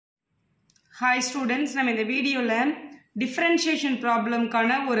Hi students, நம்ம இந்த வீடியோல differentiation problem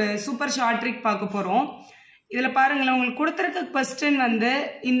கான ஒரு சூப்பர் ஷார்ட் ட்ரிக் பார்க்க போறோம். இதுல பாருங்களேன், உங்களுக்கு கொடுத்திருக்க क्वेश्चन வந்து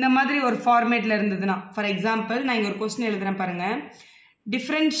இந்த மாதிரி ஒரு ஃபார்மேட்ல இருந்ததுனா, ஃபார் எக்ஸாம்பிள் நான் இங்க ஒரு क्वेश्चन எழுதுறேன் பாருங்க.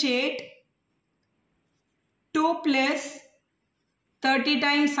 Differentiate 2 plus 30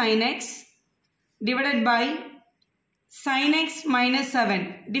 times sin x divided by sin x minus 7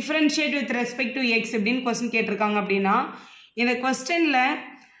 differentiate with respect to x அப்படினு क्वेश्चन கேட்டிருக்காங்க அப்படினா, இந்த क्वेश्चनல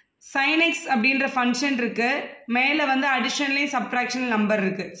sin x அப்படின்ற ஃபங்க்ஷன் இருக்கு, மேல வந்து அடிஷன்லயும் சப்ட்ராக்ஷனல் நம்பர்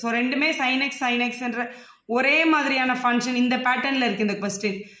இருக்கு. சோ ரெண்டுமே sin x என்ற ஒரே மாதிரியான ஃபங்க்ஷன் இந்த பேட்டர்ன்ல இருக்கு இந்த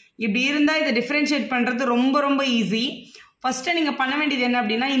क्वेश्चन. இப்படி இருந்தா இத டிஃபரன்ஷியேட் பண்றது ரொம்ப ரொம்ப ஈஸி. ஃபர்ஸ்ட் நீங்க பண்ண வேண்டியது என்ன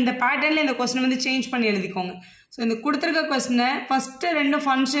அப்படினா, இந்த பேட்டர்ன்ல இந்த क्वेश्चन வந்து சேஞ்ச் பண்ணி எழுதிக்கோங்க. சோ இந்த கொடுத்திருக்க क्वेश्चन ஃபர்ஸ்ட் ரெண்டு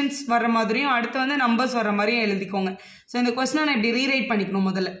ஃபங்க்ஷன்ஸ் வர மாதிரியும் அடுத்து வந்து நம்பர்ஸ் வர மாதிரியும் எழுதிக்கோங்க. சோ இந்த क्वेश्चन நான் இப்படி ரீரைட் பண்ணிக்கணும்.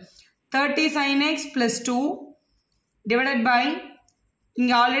 முதல்ல 30 sin x plus 2 divided by,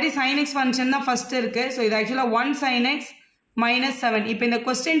 இங்க ஆல்ரெடி sin x ஃபங்க்ஷன் தான் ஃபர்ஸ்ட் இருக்கு. சோ இது एक्चुअली 1 sin x minus 7. இப்போ இந்த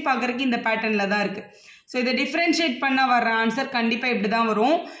क्वेश्चन பார்க்கறதுக்கு இந்த பேட்டர்ன்ல தான் இருக்கு. சோ இத டிஃபரன்ஷியேட் பண்ணா வர ஆன்சர் கண்டிப்பா இப்படி தான்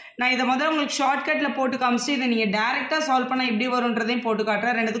வரும். நான் இத முதல்ல உங்களுக்கு ஷார்ட்கட்ல போட்டு காமிச்சிட்டு இத நீங்க டைரக்டா சால்வ் பண்ணா எப்படி வரும்ன்றதையும் போட்டு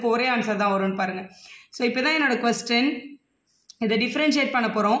காட்டுறேன். ரெண்டுத்துக்கு ஒரே ஆன்சர் தான் வரும்னு பாருங்க. சோ இப்போதான் என்னோட क्वेश्चन. இத டிஃபரன்ஷியேட் பண்ண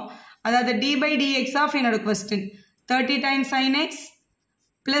போறோம். அதாவது d by dx ஆஃப் என்னோட question 30 times sin x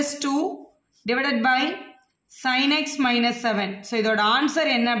plus 2 divided by sin x minus 7. So இதோட ஆன்சர்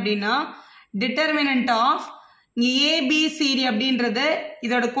என்ன அப்படின்னா, determinant of a b c d அப்படின்றது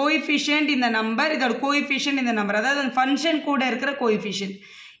இதோட கோஎஃபிஷியன்ட் இந்த நம்பர், இதோட கோஎஃபிஷியன்ட் இந்த நம்பர், அதாவது அந்த ஃபங்க்ஷன் கூட இருக்கிற கோஎஃபிஷியன்ட்.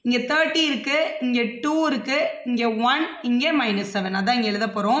 இங்க 30 இருக்கு, இங்க 2 இருக்கு, இங்க 1, இங்க -7. அதான் இங்க எழுத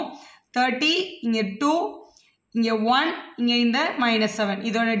போறோம். 30, இங்க 2, இங்க 1, இங்க இந்த -7.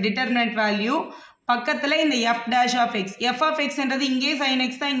 இதோட டிட்டர்மினன்ட் வேல்யூ. பக்கத்துல இந்த f dash of x, f of x என்றது இங்கே sin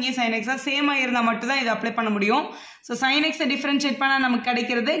x தான், இங்கே sin x தான், சேமா இருந்தா மட்டும் தான் இத அப்ளை பண்ண முடியும். சோ sin x டிஃபரன்ஷியேட் பண்ணா நமக்கு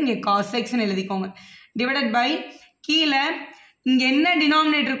கிடைக்கிறது இங்க cos x ன்னு எழுதிக்கோங்க. டிவைடட் பை, கீழ இங்க என்ன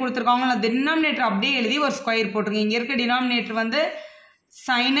டினாமினேட்டர் கொடுத்திருக்காங்களோ அந்த டினாமினேட்டர் அப்படியே எழுதி ஒரு ஸ்கொயர் போட்டுருங்க. இங்க இருக்க டினாமினேட்டர் வந்து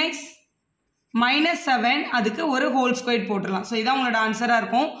sin x minus 7, அதுக்கு ஒரு ஹோல் ஸ்கொயர் போட்டுடலாம். சோ இதான் உங்களோட ஆன்சரா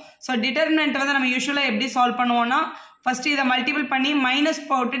இருக்கும். சோ டிட்டர்மினன்ட் வந்து நம்ம யூசுவலா எப்படி சால்வ் பண்ணுவோம்னா, ஃபர்ஸ்ட் இத மல்டிபிள் பண்ணி மைனஸ்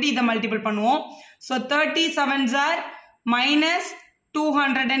போட்டுட்டு இத மல்டிபிள் பண்ணுவோம். So 37s are minus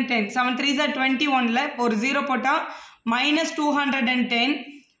 210, 7 3s are 21ல ஒரு 0 போட்டா minus 210.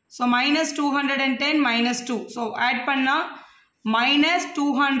 So minus 210 minus 2, so add பண்ணா minus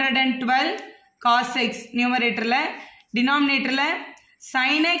 212 cos x நியூமரேட்டர்ல, டினாமினேட்டர்ல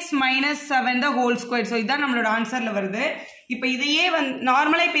sin x minus 7 the whole square. So இதான் நம்மளோட ஆன்சர்ல வருது. இப்போ இதையே வந்து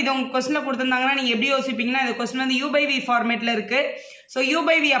நார்மலா இப்போ இது உங்க क्वेश्चनல கொடுத்திருந்தாங்கன்னா நீங்க எப்படி யோசிப்பீங்கன்னா, இந்த क्वेश्चन வந்து u by v ஃபார்மேட்ல இருக்கு. So u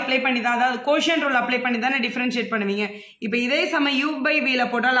by v apply பண்ணி தான், அதாவது கோஷியன்ட் ரூல் அப்ளை பண்ணி தானே டிஃபரன்ஷியேட் பண்ணுவீங்க. இப்போ இதே சமயம் u by v ல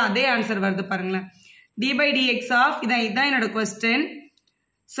போட்டாலும் அதே ஆன்சர் வருது பாருங்களேன். d by dx ஆஃப், இதான் என்னோட क्वेश्चन.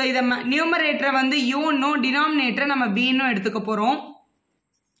 சோ இத நியூமரேட்டரை வந்து u னோ டினாமினேட்டரை நம்ம v னோ எடுத்துக்க போறோம்.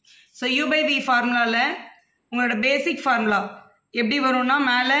 சோ u by v ஃபார்முலால உங்களோட பேசிக் ஃபார்முலா எப்படி வரும்னா,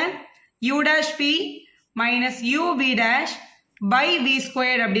 மேல u dash v minus u v dash by v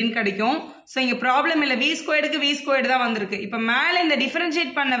squared அப்படின்னு கிடைக்கும். சோ இங்க ப்ராப்ளம் இல்ல, v squaredக்கு v squared தான் வந்திருக்கு. இப்ப மேல இந்த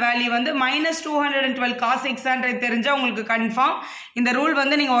டிஃபரன்ஷியேட் பண்ண வேல்யூ வந்து minus 212 cos x ன்றது தெரிஞ்சா உங்களுக்கு கன்ஃபார்ம் இந்த ரூல்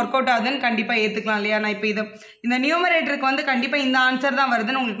வந்து நீங்க ஒர்க் அவுட் ஆகுதுன்னு கண்டிப்பா ஏத்துக்கலாம் இல்லையா. நான் இப்ப இந்த நியூமரேட்டருக்கு வந்து கண்டிப்பா இந்த ஆன்சர் தான்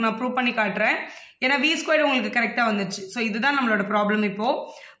வருதுன்னு உங்களுக்கு நான் ப்ரூவ் பண்ணி காட்டுறேன். ஏன்னா v squared உங்களுக்கு கரெக்டா வந்துருச்சு. சோ இதுதான் நம்மளோட ப்ராப்ளம். இப்போ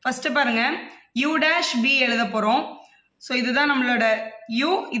ஃபர்ஸ்ட் பாருங்க, u dash v எழுத போறோம். சோ இதுதான் நம்மளோட u,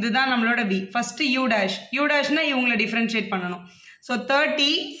 இதுதான் நம்மளோட v. ஃபர்ஸ்ட் u dashனா இவங்களை டிஃபரன்ஷியேட் பண்ணணும். சோ 30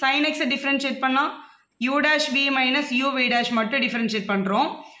 sin x டிஃபரன்ஷியேட் பண்ணா u dash v minus u v dash மட்டும் டிஃபரன்ஷியேட் பண்றோம்.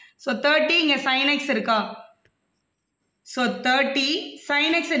 சோ 30 இங்க sin x இருக்கா, சோ 30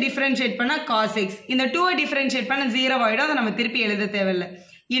 sin x டிஃபரன்ஷியேட் பண்ணா cos x, இந்த 2 டிஃபரன்ஷியேட் பண்ண 0 ஆயிடும். அதை நம்ம திருப்பி எழுத தேவையில்லை.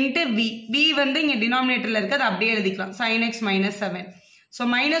 இன்டு v வந்து இங்க டினாமினேட்டர்ல இருக்கு, அதை அப்படியே எழுதிக்கலாம், sin x minus 7. So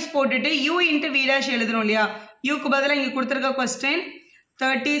minus போட்டுட்டு u இன்டு v dash எழுதணும் இல்லையா. u க்கு பதிலா இங்க கொடுத்திருக்க question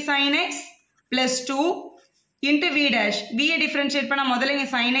 30 sin x plus 2 into v dash. v differentiate பண்ணா முதல்ல இங்க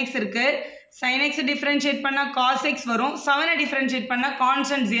sin x இருக்கு, sin x டிஃபரன்ஷியேட் பண்ணா cos x வரும், 7 டிஃபரன்ஷியேட் பண்ணா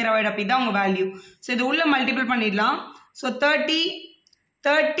கான்ஸ்டன்ட் 0 ஆயிடும். அப்ப இதான் உங்க வேல்யூ. சோ இது உள்ள மல்டிபிள் பண்ணிடலாம். சோ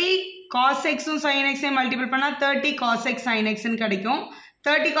 30 cos x உம் sin x ஐ மல்டிபிள் பண்ணா 30 cos x sin x ன்னு கிடைக்கும்.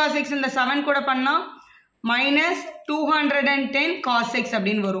 30 cos x இந்த 7 கூட பண்ணா minus 210 cos x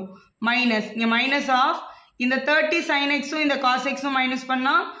அப்படின்னு வரும். மைனஸ் இங்க மைனஸ் ஆஃப் இந்த 30 sin x உம் இந்த cos x உம் மைனஸ்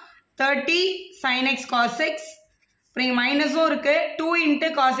பண்ணா 30 sin x cos x, அப்புறம் இங்க மைனஸும் இருக்கு, 2 into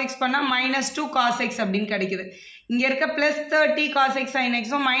cos x பண்ணா minus 2 cos x அப்படின்னு கிடைக்குது. இங்க இருக்க plus 30 cos x sin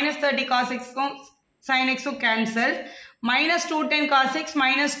x உம் minus 30 cos x உம் sin x உம் cancel, minus 210 cos x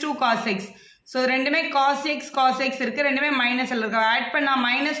minus 2 cos x. So ரெண்டுமே cos x இருக்குது, ரெண்டுமே மைனஸில் இருக்குது. ஆட் பண்ணால்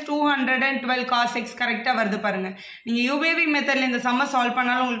 -212 cos x கரெக்டாக வருது பாருங்கள். நீங்கள் யூபிவி மெத்தடில் இந்த சம்மை சால்வ்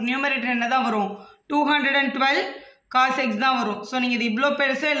பண்ணாலும் உங்களுக்கு நியூமரேட்டர் என்ன தான் வரும்? 212 cos x தான் வரும். ஸோ நீங்கள் இது இவ்வளோ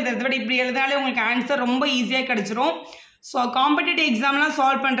பெருசாக எழுதுறத விட இப்படி எழுதினாலே உங்களுக்கு ஆன்சர் ரொம்ப ஈஸியாக கிடச்சிரும். ஸோ காம்படிட்டிவ் எக்ஸாம்லாம்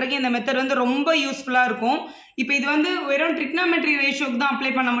சால்வ் பண்ணுறதுக்கு இந்த மெத்தட் வந்து ரொம்ப யூஸ்ஃபுல்லாக இருக்கும். இப்போ இது வந்து வெறும் ட்ரிக்னாமெட்ரி ரேஷியோக்கு தான்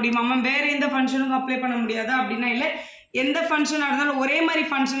அப்ளை பண்ண முடியுமா மேம், வேறு எந்த ஃபங்க்ஷனுக்கும் அப்ளை பண்ண முடியாதா அப்படின்னா இல்லை, எந்த ஃபங்க்ஷனாக இருந்தாலும் ஒரே மாதிரி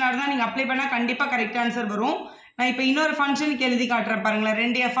ஃபங்க்ஷனாக இருந்தால் நீங்கள் அப்ளை பண்ணால் கண்டிப்பாக கரெக்ட் ஆன்சர் வரும். நான் இப்போ இன்னொரு ஃபங்க்ஷனுக்கு எழுதி காட்டுறேன் பாருங்களேன்,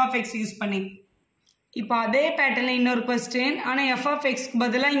 2 f(x) யூஸ் பண்ணி. இப்போ அதே பேட்டர்னில் இன்னொரு கொஸ்டின், ஆனால் f(x)க்கு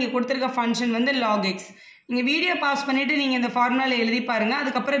பதிலாக இங்கே கொடுத்துருக்க ஃபங்க்ஷன் வந்து log x. நீங்கள் வீடியோ பாஸ் பண்ணிவிட்டு நீங்கள் இந்த ஃபார்முலாவில் எழுதி பாருங்கள்,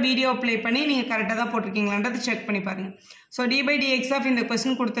 அதுக்கப்புறம் வீடியோ ப்ளே பண்ணி நீங்கள் கரெக்டாக தான் போட்டிருக்கீங்களான்றது செக் பண்ணி பாருங்கள். ஸோ d/dx ஆஃப் இந்த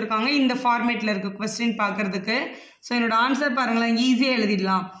கொஸ்டின் கொடுத்துருக்காங்க, இந்த ஃபார்மேட்டில் இருக்குது கொஸ்டின் பார்க்குறதுக்கு. ஸோ என்னோட ஆன்சர் பாருங்களேன், ஈஸியாக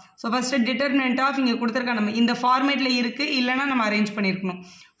எழுதிடலாம். ஸோ ஃபஸ்ட்டு டிட்டர்மினன்ட் ஆஃப் இங்கே கொடுத்துருக்க நம்ம இந்த ஃபார்மேட்டில் இருக்குது, இல்லைனா நம்ம அரேஞ்ச் பண்ணியிருக்கணும்.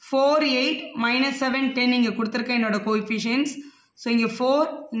 4, 8, -7, 10 இங்கே கொடுத்துருக்க என்னோட கோஎஃபிஷியன்ஸ். ஸோ இங்கே 4,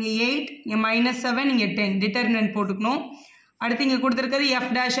 இங்கே 8, இங்கே -7, இங்கே 10 டிட்டர்மினன்ட் போட்டுக்கணும். அடுத்து இங்கே கொடுத்துருக்கிறது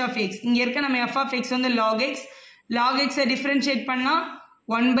f'(x). இங்கே இருக்க நம்ம f(x) வந்து log x. log x-ஐ டிஃப்ரென்ஷியேட் பண்ணால்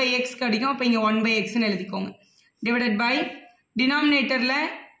 1/x கிடைக்கும். அப்போ இங்கே 1/xன்னு எழுதிக்கோங்க. டிவைடட் பை டினாமினேட்டரில்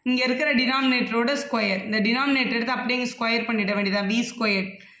இங்கே இருக்கிற டினாமினேட்டரோட ஸ்கொயர், இந்த டினாமினேட்டர் எடுத்து அப்படியே இங்கே ஸ்கொயர் பண்ணிட வேண்டியதான், v².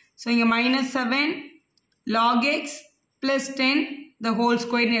 ஸோ இங்கே -7 log x + 10 the whole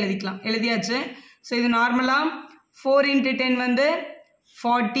squareன்னு எழுதிக்கலாம். எழுதியாச்சு. ஸோ இது நார்மலாக 4 × 10 வந்து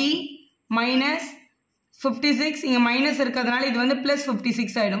 40 - 56, இங்கே மைனஸ் இருக்கிறதுனால இது வந்து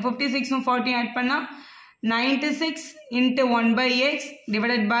 +56 ஆகிடும். 56ம் 40 ஆட் பண்ணால் 96 × 1/x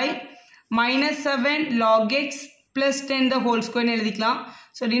divided by -7 log x + 10 the whole squareன்னு எழுதிக்கலாம்.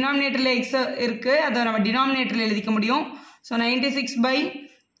 ஸோ டினாமினேட்டரில் x இருக்குது, அதை நம்ம டினாமினேட்டரில் எழுதிக்க முடியும். So 96/x ×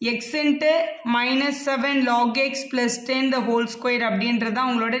 -7 log x + 10 the whole square அப்படின்றது தான்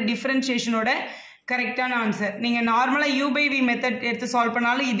உங்களோட டிஃப்ரென்ஷியேஷனோட கரெக்டான ஆன்சர். நீங்கள் நார்மலாக u/v மெத்தட் எடுத்து சால்வ்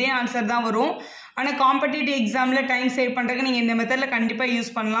பண்ணாலும் இதே ஆன்சர் தான் வரும். ஆனால் காம்படிட்டிவ் எக்ஸாமில் டைம் சேவ் பண்ணுறதுக்கு நீங்கள் இந்த மெத்தடில் கண்டிப்பாக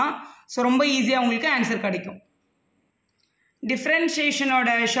யூஸ் பண்ணலாம். ஸோ ரொம்ப ஈஸியாக உங்களுக்கு ஆன்சர் கிடைக்கும். டிஃப்ரென்ஷியேஷனோட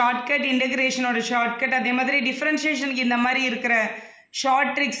ஷார்ட்கட், இன்டகிரேஷனோட ஷார்ட்கட், அதே மாதிரி டிஃப்ரென்ஷியேஷனுக்கு இந்த மாதிரி இருக்கிற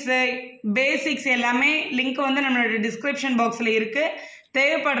ஷார்ட் ட்ரிக்ஸு, பேசிக்ஸ் எல்லாமே லிங்க் வந்து நம்மளோட டிஸ்கிரிப்ஷன் பாக்ஸில் இருக்குது.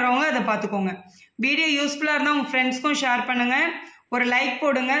 தேவைப்படுறவங்க அதை பார்த்துக்கோங்க. வீடியோ யூஸ்ஃபுல்லாக இருந்தால் உங்கள் ஃப்ரெண்ட்ஸ்க்கும் ஷேர் பண்ணுங்கள், ஒரு லைக்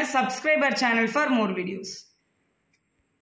போடுங்க, subscriber channel for more videos.